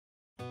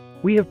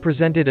We have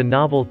presented a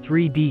novel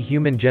 3D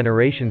human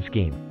generation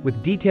scheme,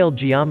 with detailed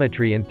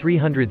geometry and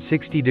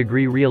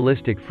 360-degree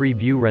realistic free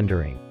view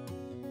rendering.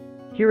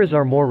 Here is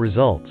our more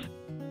results.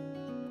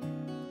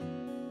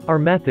 Our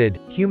method,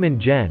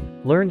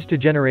 HumanGen, learns to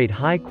generate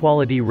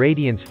high-quality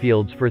radiance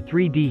fields for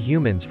 3D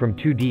humans from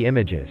 2D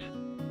images.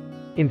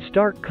 In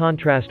stark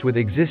contrast with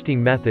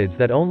existing methods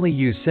that only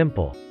use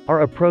simple,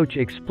 our approach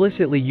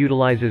explicitly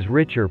utilizes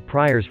richer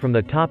priors from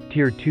the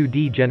top-tier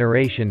 2D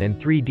generation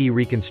and 3D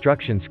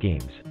reconstruction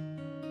schemes.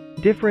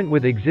 Different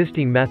with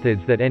existing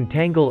methods that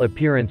entangle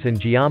appearance and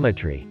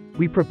geometry,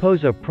 we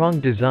propose a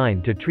pronged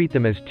design to treat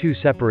them as two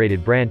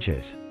separated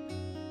branches.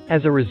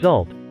 As a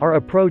result, our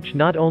approach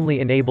not only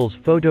enables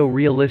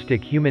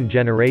photo-realistic human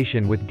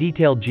generation with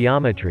detailed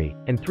geometry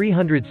and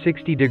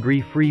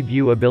 360-degree free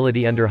view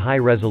ability under high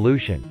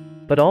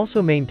resolution, but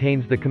also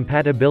maintains the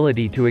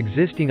compatibility to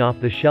existing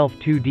off-the-shelf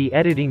 2D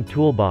editing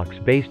toolbox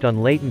based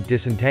on latent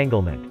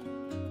disentanglement.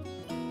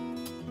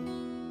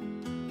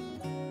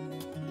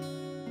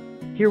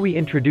 Here we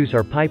introduce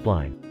our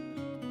pipeline.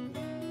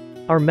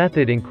 Our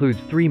method includes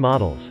 3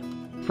 models.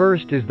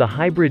 First is the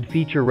hybrid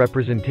feature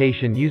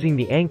representation using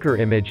the anchor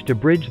image to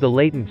bridge the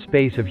latent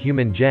space of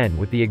HumanGen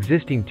with the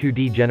existing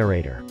 2D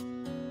generator.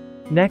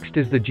 Next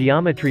is the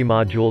geometry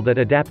module that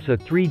adapts a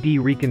 3D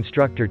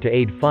reconstructor to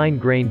aid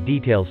fine-grained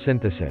detail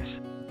synthesis.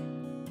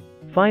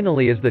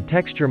 Finally is the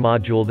texture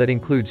module that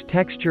includes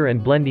texture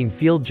and blending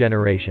field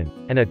generation,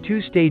 and a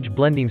 2-stage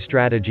blending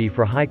strategy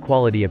for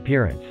high-quality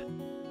appearance.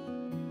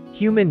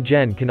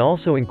 HumanGen can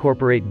also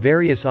incorporate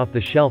various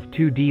off-the-shelf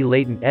 2D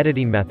latent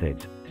editing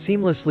methods,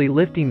 seamlessly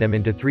lifting them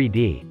into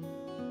 3D.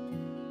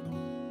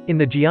 In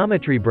the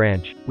geometry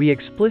branch, we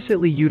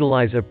explicitly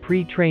utilize a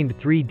pre-trained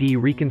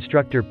 3D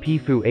reconstructor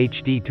PFU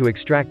HD to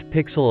extract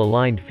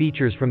pixel-aligned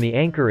features from the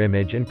anchor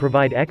image and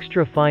provide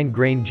extra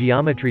fine-grained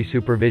geometry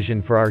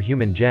supervision for our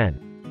HumanGen.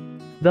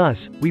 Thus,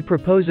 we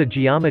propose a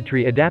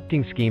geometry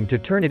adapting scheme to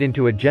turn it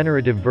into a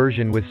generative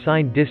version with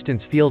signed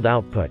distance field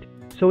output,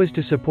 so as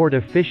to support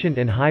efficient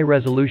and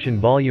high-resolution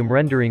volume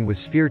rendering with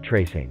sphere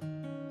tracing.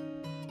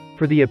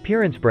 For the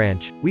appearance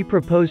branch, we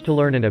propose to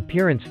learn an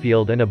appearance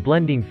field and a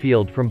blending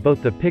field from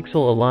both the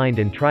pixel-aligned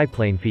and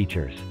triplane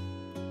features.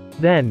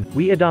 Then,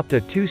 we adopt a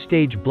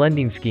 2-stage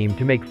blending scheme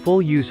to make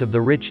full use of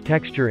the rich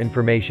texture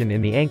information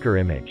in the anchor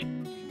image.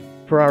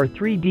 For our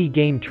 3D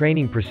game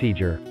training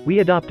procedure, we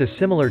adopt a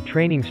similar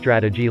training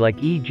strategy like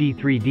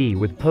EG3D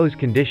with pose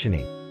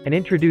conditioning, and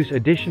introduce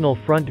additional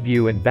front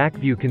view and back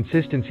view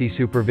consistency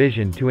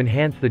supervision to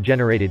enhance the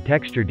generated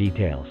texture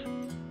details.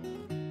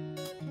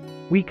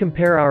 We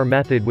compare our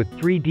method with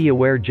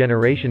 3D-aware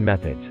generation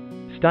methods,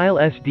 Style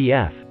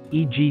SDF,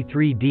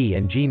 EG3D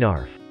and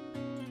GNARF.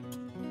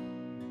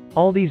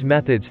 All these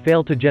methods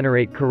fail to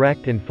generate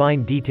correct and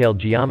fine detailed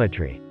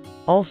geometry.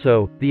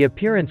 Also, the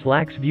appearance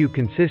lacks view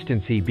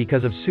consistency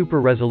because of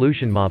super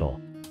resolution model.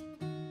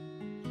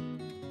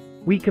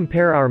 We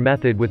compare our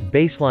method with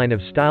baseline of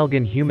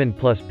StyleGAN Human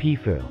plus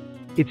PFU.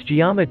 Its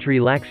geometry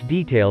lacks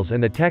details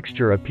and the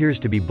texture appears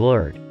to be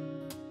blurred.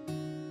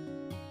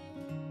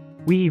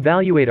 We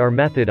evaluate our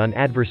method on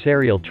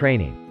adversarial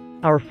training.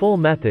 Our full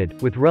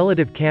method, with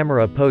relative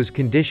camera pose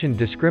condition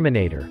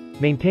discriminator,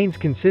 maintains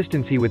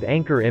consistency with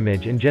anchor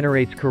image and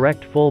generates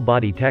correct full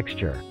body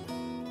texture.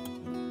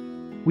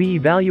 We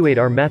evaluate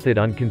our method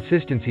on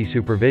consistency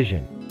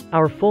supervision.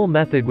 Our full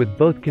method with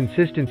both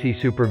consistency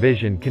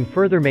supervision can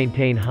further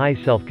maintain high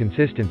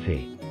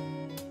self-consistency.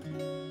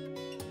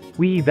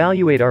 We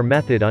evaluate our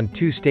method on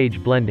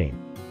 2-stage blending.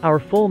 Our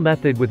full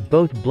method with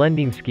both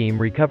blending scheme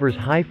recovers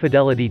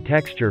high-fidelity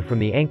texture from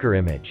the anchor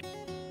image.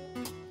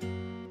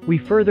 We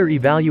further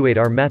evaluate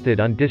our method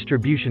on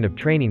distribution of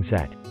training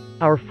set.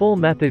 Our full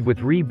method with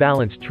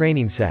rebalanced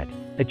training set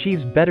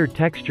achieves better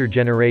texture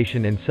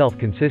generation and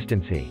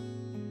self-consistency.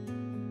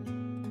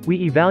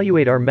 We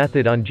evaluate our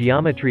method on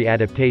geometry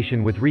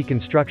adaptation with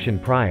reconstruction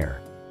prior.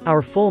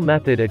 Our full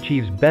method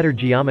achieves better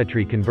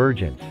geometry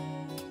convergence.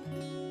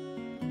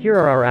 Here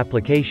are our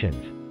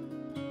applications.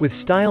 With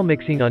style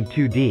mixing on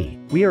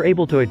 2D, we are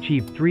able to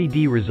achieve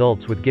 3D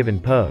results with given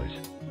pose.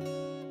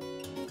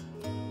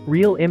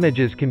 Real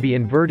images can be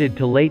inverted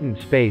to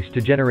latent space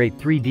to generate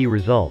 3D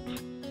results.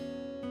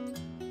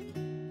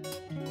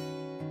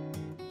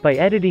 By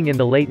editing in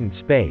the latent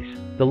space,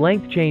 the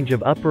length change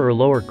of upper or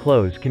lower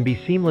clothes can be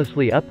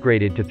seamlessly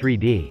upgraded to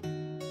 3D.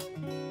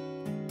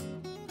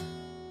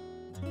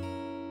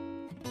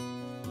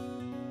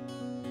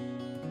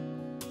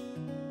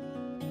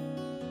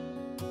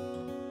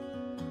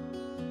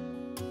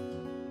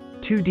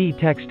 (2D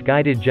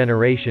text-guided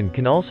generation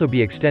can also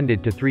be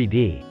extended to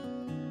 3D.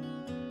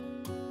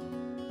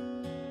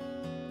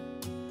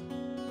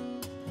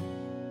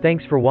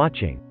 Thanks for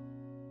watching.